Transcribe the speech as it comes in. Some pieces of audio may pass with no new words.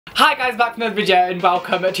Hi guys, back from another video and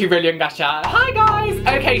welcome to RolyUnGashaa. Hi guys!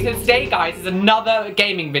 Okay, so today guys is another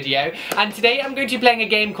gaming video and today I'm going to be playing a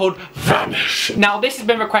game called Vanish. Now this has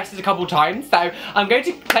been requested a couple times, so I'm going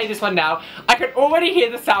to play this one now. I can already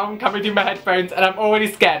hear the sound coming through my headphones and I'm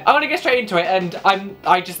already scared. I want to get straight into it and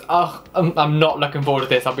I'm not looking forward to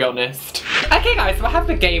this, I'll be honest. Okay guys, so I have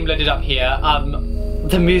the game loaded up here.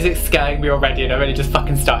 The music's scaring me already and I've only just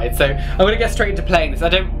fucking started, so I'm gonna get straight into playing this. I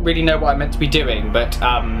don't really know what I'm meant to be doing, but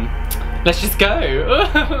let's just go.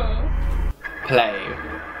 Play.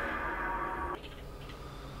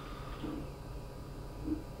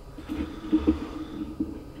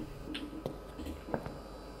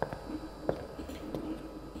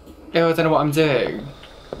 Oh, I don't know what I'm doing.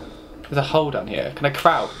 There's a hole down here. Can I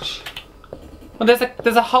crouch? Well,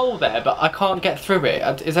 there's a hole there, but I can't get through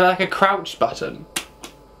it. Is there like a crouch button?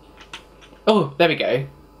 Oh, there we go.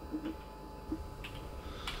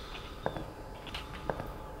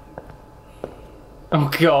 Oh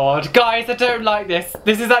god, guys, I don't like this.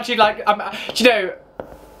 This is actually like, do you know,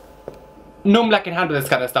 normally I can handle this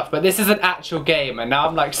kind of stuff, but this is an actual game, and now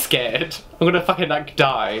I'm like scared. I'm gonna fucking like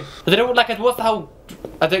die. I don't know, like, what's the whole?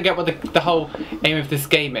 I don't get what the whole aim of this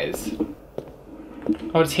game is.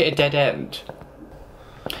 I'll just hit a dead end.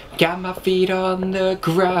 Got my feet on the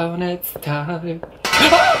ground, it's time.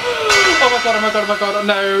 Oh my god, oh my god, oh my god,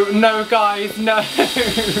 no, no guys, no.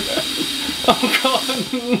 Oh god.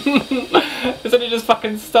 It's only just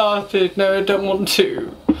fucking started. No, I don't want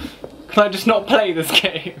to. Can I just not play this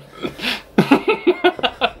game?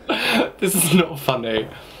 This is not funny.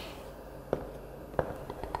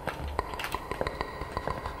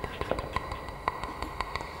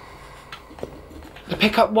 To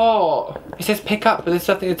pick up what? It says pick up, but there's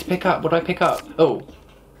nothing to pick up. What do I pick up? Oh.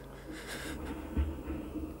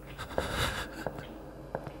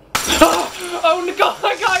 Oh no, god,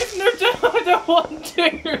 guys, no, I don't want to.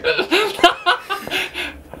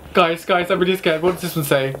 Guys, I'm really scared. What does this one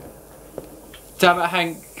say? Damn it,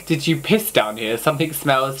 Hank, did you piss down here? Something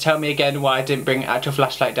smells. Tell me again why I didn't bring an actual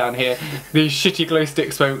flashlight down here. These shitty glow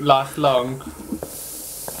sticks won't last long.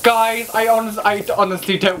 Guys, I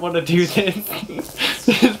honestly don't want to do this.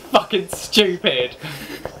 This is fucking stupid.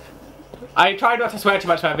 I try not to swear too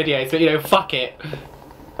much in my videos, but you know, fuck it.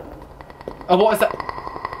 Oh, what is that?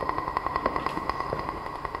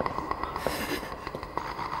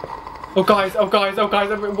 Oh guys, oh guys, oh guys,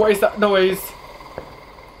 what is that noise?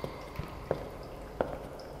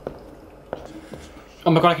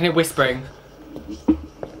 Oh my god, I can hear whispering.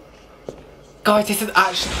 Guys, this is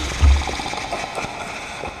actually...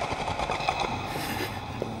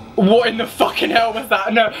 What in the fucking hell was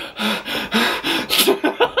that? No.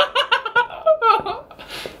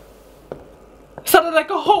 Sounded like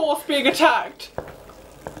a horse being attacked.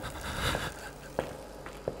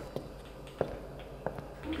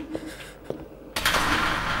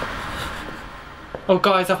 Oh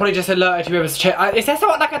guys, I probably just alerted whoever's chasing. Is there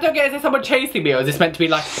someone, like, I don't get it, is there someone chasing me or is this meant to be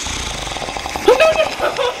like... Oh,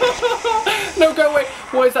 no, no! No, go away!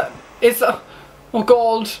 What is that? It's oh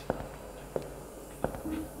god.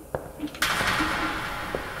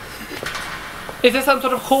 Is there some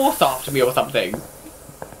sort of horse after me or something?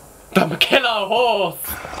 I'm a killer horse!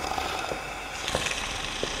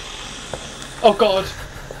 Oh god.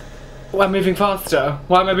 Why am I moving faster?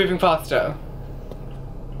 Why am I moving faster?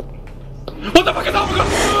 What the fuck is that? Oh my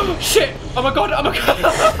god! Shit! Oh my god! Oh my god!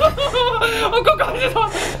 Oh god, guys, this one!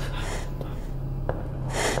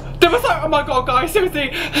 There was like, oh my god, guys, seriously!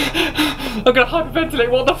 I'm gonna hyperventilate.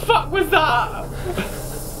 What the fuck was that?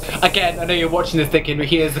 Again, I know you're watching this thinking, but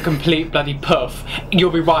here's a complete bloody puff. You'll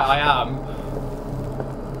be right, I am.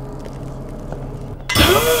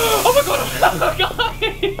 Oh my god! Oh my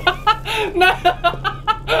god! No!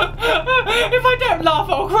 If I don't laugh,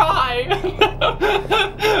 I'll cry.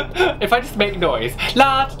 If I just make noise.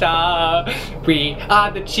 La da da. We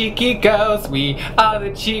are the cheeky girls. We are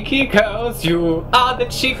the cheeky girls. You are the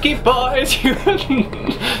cheeky boys. You.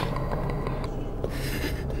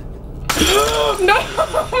 No.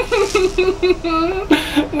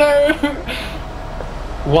 No.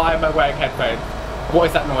 Why am I wearing headphones? What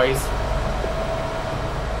is that noise?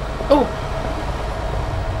 Oh.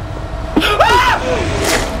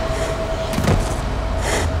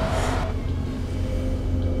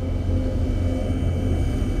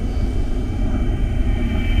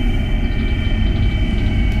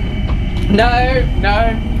 No, no,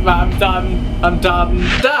 I'm done. I'm done.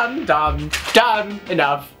 Done.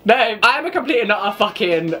 Enough. No, I'm a complete and utter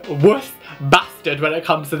fucking wuss. bastard when it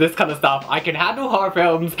comes to this kind of stuff. I can handle horror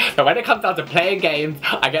films, but when it comes down to playing games,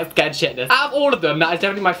 I get scared shitless. Out of all of them, that is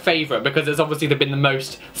definitely my favourite because it's obviously been the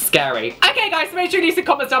most scary. Okay guys, so make sure you leave some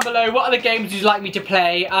comments down below. What other games would you like me to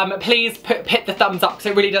play? Please hit the thumbs up because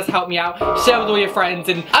it really does help me out. Share with all your friends,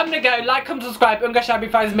 and I'm gonna go like, comment, subscribe. UnGashaa, be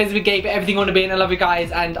fine, amazing, be gay, but everything you want to be, and I love you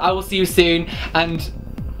guys, and I will see you soon. And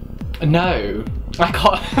no, I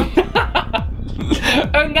can't.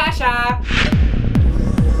 UnGashaa.